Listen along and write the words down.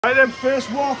Right then,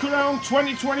 first walk around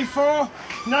 2024.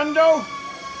 Nando,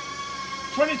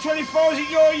 2024, is it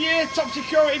your year, top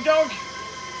security dog?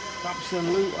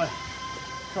 Absolutely,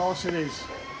 of course it is.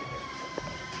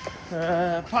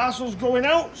 Parcels going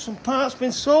out, some parts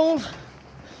been sold.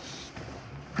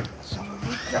 Let's have a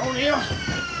look down here.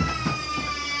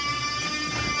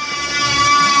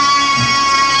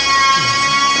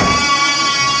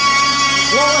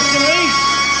 Lois and East.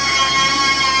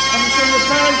 Having some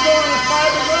repairs going on the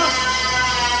fiberglass.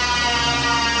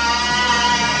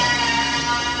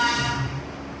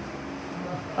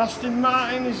 Aston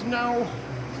Martin is now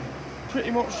pretty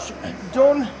much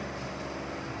done.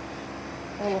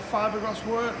 All the fiberglass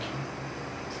work.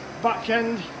 Back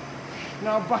end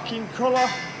now back in colour,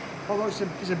 although it's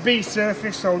a B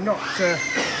surface, so not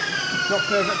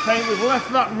perfect paint. We've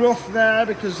left that rough there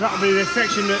because that'll be the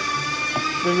section that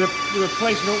the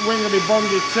replacement wing will be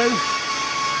bonded to.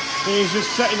 And he's just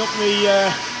setting up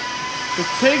the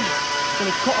TIG.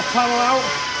 Going to cut a panel out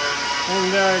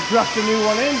and graft a new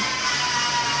one in.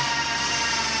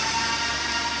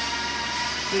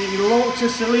 The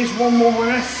Lotus Elise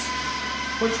 111S,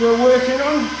 which we're working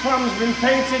on. Clam's been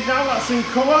painted now, that's in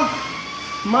colour.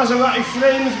 Maserati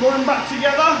frames going back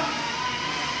together.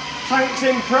 Tanks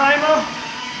in primer.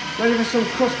 Ready for some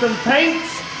custom paint.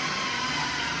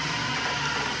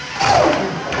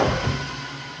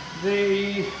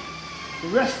 The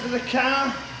rest of the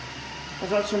car has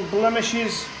had some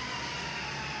blemishes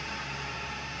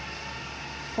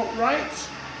put right.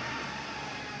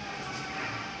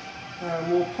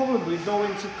 We'll probably go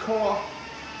into colour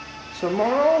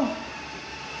tomorrow.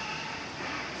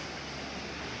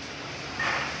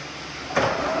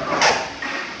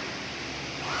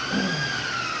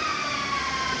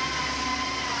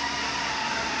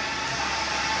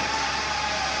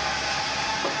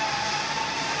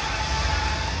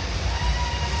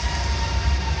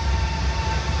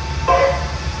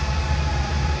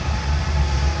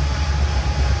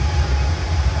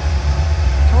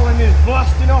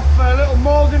 Blasting off a little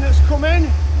Morgan that's come in,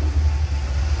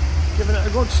 giving it a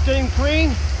good steam clean.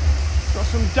 Got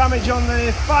some damage on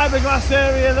the fiberglass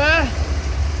area there.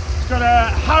 It's got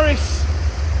a Harris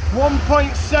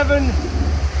 1.7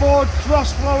 Ford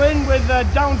Crossflow in with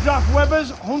downdraft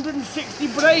Webers, 160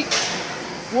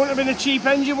 brakes. Wouldn't have been a cheap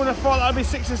engine, would have thought that'd be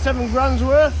 6 or 7 grand's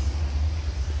worth.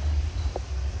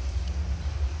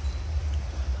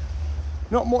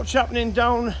 Not much happening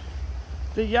down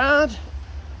the yard.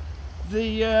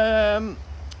 The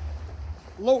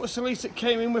Lotus Elise that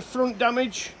came in with front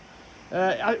damage, we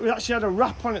actually had a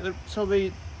wrap on it, so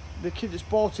the kid that's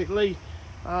bought it, Lee,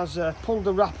 has pulled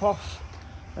the wrap off,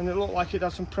 and it looked like it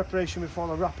had some preparation before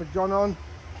the wrap had gone on.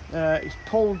 He's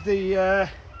pulled the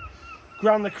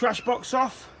ground the crash box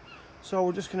off, so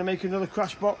we're just going to make another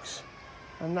crash box,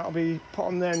 and that'll be put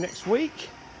on there next week.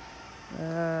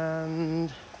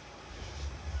 And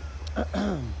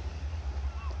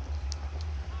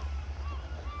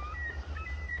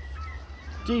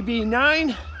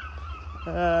DB9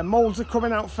 moulds are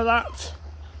coming out for that.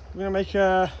 We're going to make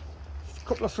a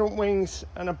couple of front wings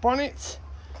and a bonnet.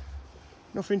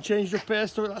 Nothing changed up here,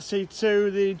 still got that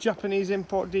C2. The Japanese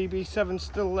import DB7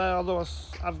 still there, although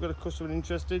I've got a customer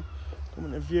interested.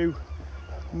 Coming to view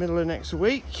middle of next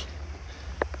week.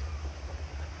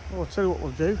 Well, I'll tell you what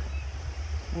we'll do.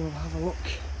 We'll have a look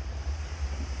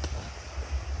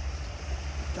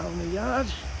down the yard.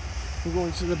 We'll go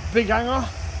into the big hangar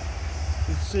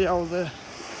and see how the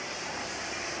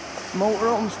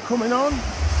motorhome's coming on.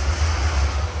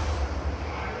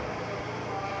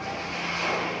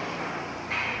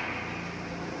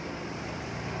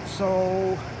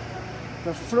 So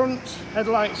the front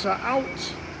headlights are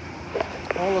out.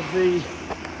 All of the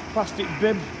plastic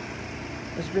bib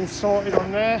has been sorted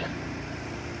on there.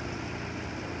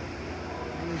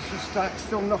 And it's just like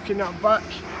still knocking that back.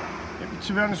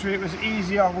 To be honest with you, it was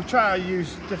easier. We'll try to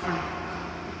use different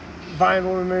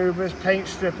vinyl removers, paint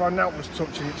strip on that was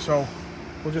touching it, so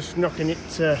we're just knocking it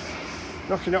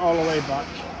all the way back.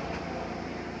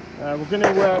 We're going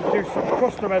to do some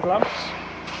custom headlamps.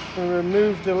 We're going to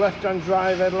remove the left-hand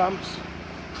drive headlamps,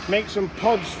 make some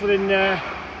pods for in there,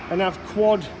 and have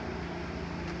quad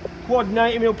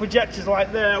 90mm projectors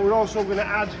like there. We're also going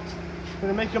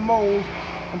to make a mould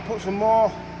and put some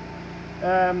more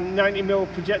 90mm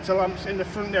projector lamps in the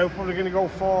front there. We're probably going to go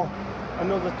for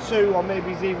another 2 or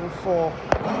maybe even 4.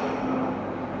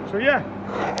 So yeah,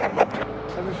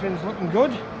 everything's looking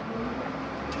good.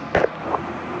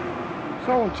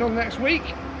 So until next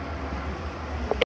week.